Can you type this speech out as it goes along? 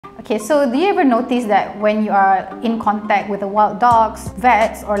Okay, so do you ever notice that when you are in contact with the wild dogs,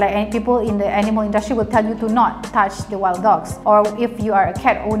 vets or like any people in the animal industry will tell you to not touch the wild dogs? Or if you are a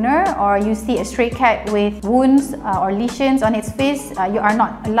cat owner or you see a stray cat with wounds or lesions on its face, you are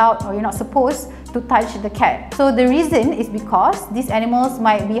not allowed or you're not supposed to touch the cat. So the reason is because these animals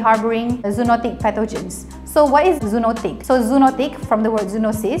might be harboring zoonotic pathogens. So what is zoonotic? So zoonotic, from the word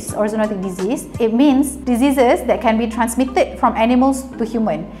zoonosis or zoonotic disease, it means diseases that can be transmitted from animals to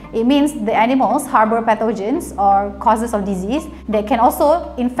human. It means the animals harbor pathogens or causes of disease that can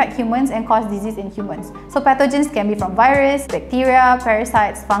also infect humans and cause disease in humans. So pathogens can be from virus, bacteria,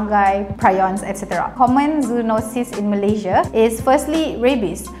 parasites, fungi, prions, etc. Common zoonosis in Malaysia is firstly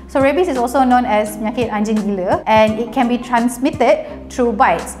rabies. So rabies is also known as penyakit anjing gila, and it can be transmitted through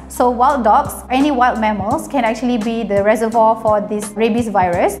bites. So wild dogs, any wild mammals can actually be the reservoir for this rabies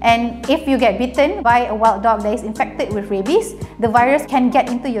virus, and if you get bitten by a wild dog that is infected with rabies, the virus can get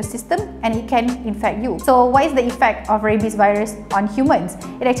into your system and it can infect you. So what is the effect of rabies virus on humans?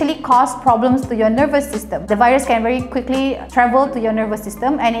 It actually causes problems to your nervous system. The virus can very quickly travel to your nervous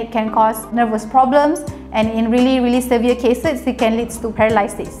system and it can cause nervous problems, and in really severe cases it can lead to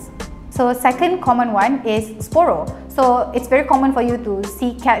paralysis. So second common one is sporo. So it's very common for you to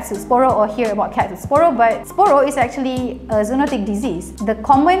see cats with sporo or hear about cats with sporo, but sporo is actually a zoonotic disease. The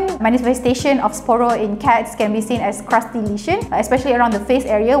common manifestation of sporo in cats can be seen as crusty lesion, especially around the face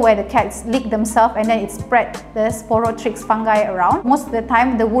area where the cats lick themselves and then it spread the Sporotrichosis fungi around. Most of the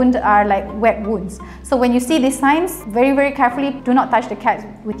time the wounds are like wet wounds. So when you see these signs, very carefully do not touch the cats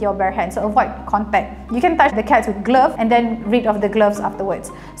with your bare hands. So avoid contact. You can touch the cats with gloves and then rid of the gloves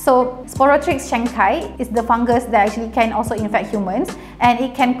afterwards. So Sporotrichosis shankai is the fungus that actually can also infect humans, and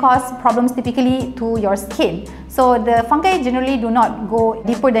it can cause problems typically to your skin. So the fungi generally do not go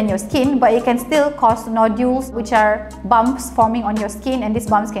deeper than your skin, but it can still cause nodules, which are bumps forming on your skin, and these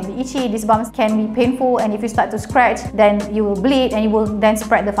bumps can be itchy, these bumps can be painful, and if you start to scratch, then you will bleed and you will then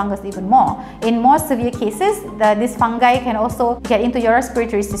spread the fungus even more. In more severe cases, this fungi can also get into your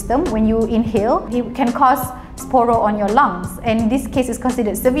respiratory system. When you inhale, it can cause sporo on your lungs, and this case is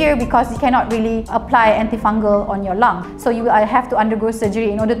considered severe because you cannot really apply antifungal on your lung. So you will have to undergo surgery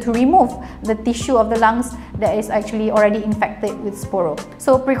in order to remove the tissue of the lungs that is actually already infected with sporo.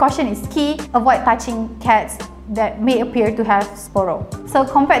 So precaution is key. Avoid touching cats that may appear to have sporo. So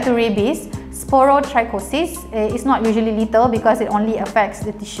compared to rabies, Sporotrichosis is not usually lethal because it only affects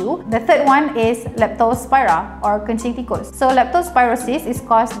the tissue. The third one is leptospira or kencing tikus. So leptospirosis is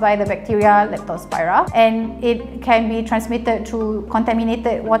caused by the bacteria Leptospira, and it can be transmitted through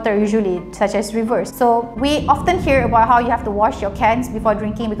contaminated water usually, such as rivers. So we often hear about how you have to wash your cans before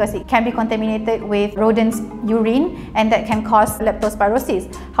drinking because it can be contaminated with rodents' urine, and that can cause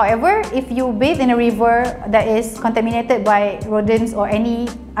leptospirosis. However, if you bathe in a river that is contaminated by rodents or any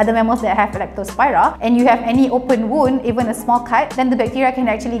other mammals that have leptospira, and you have any open wound, even a small cut, then the bacteria can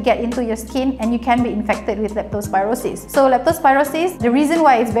actually get into your skin and you can be infected with leptospirosis. So leptospirosis, the reason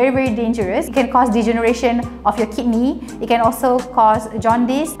why it's very dangerous, it can cause degeneration of your kidney, it can also cause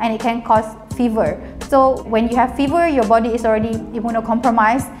jaundice, and it can cause fever. So when you have fever, your body is already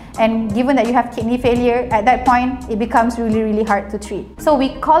immunocompromised, and given that you have kidney failure, at that point it becomes really hard to treat. So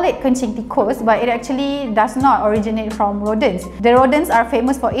we call it kencing tikus, but it actually does not originate from rodents. The rodents are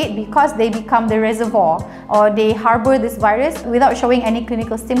famous for it because they become the reservoir, or they harbor this virus without showing any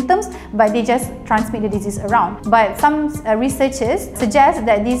clinical symptoms, but they just transmit the disease around. But some researchers suggest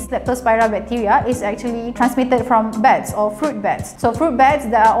that this leptospira bacteria is actually transmitted from bats or fruit bats. So fruit bats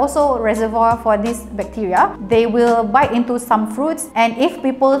that are also reservoir for this bacteria, they will bite into some fruits, and if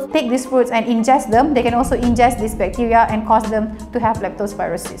people take these fruits and ingest them, they can also ingest this bacteria and cause them to have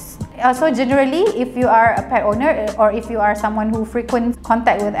leptospirosis. So generally, if you are a pet owner or if you are someone who frequents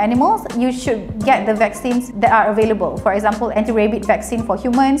contact with animals, you should get the vaccines that are available. For example, anti-rabies vaccine for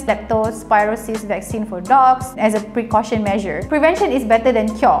humans, leptospirosis vaccine for dogs, as a precaution measure. Prevention is better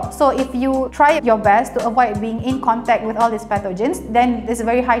than cure. So if you try your best to avoid being in contact with all these pathogens, then there's a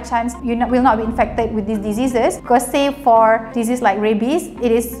very high chance you will not be infected with these diseases, because say for disease like rabies,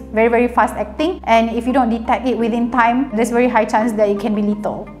 it is very fast acting, and if you don't detect it within time, there's very high chance that it can be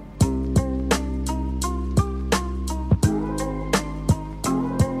lethal.